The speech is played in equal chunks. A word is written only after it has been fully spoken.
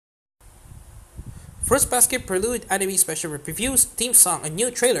Fruits Basket Prelude Anime Special Reviews, Theme Song, and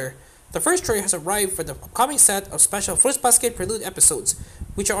New Trailer. The first trailer has arrived for the upcoming set of special Fruits Basket Prelude episodes,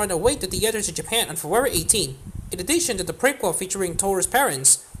 which are on the way to theaters in Japan on February 18. In addition to the prequel featuring Toru's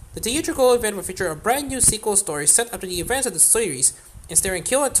parents, the theatrical event will feature a brand new sequel story set after the events of the series and starring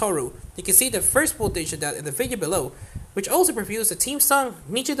Kyo and Toru. You can see the first footage of that in the video below, which also previews the theme song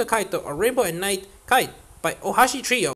Nichi to Kaito or Rainbow and Night Kite by Ohashi Trio.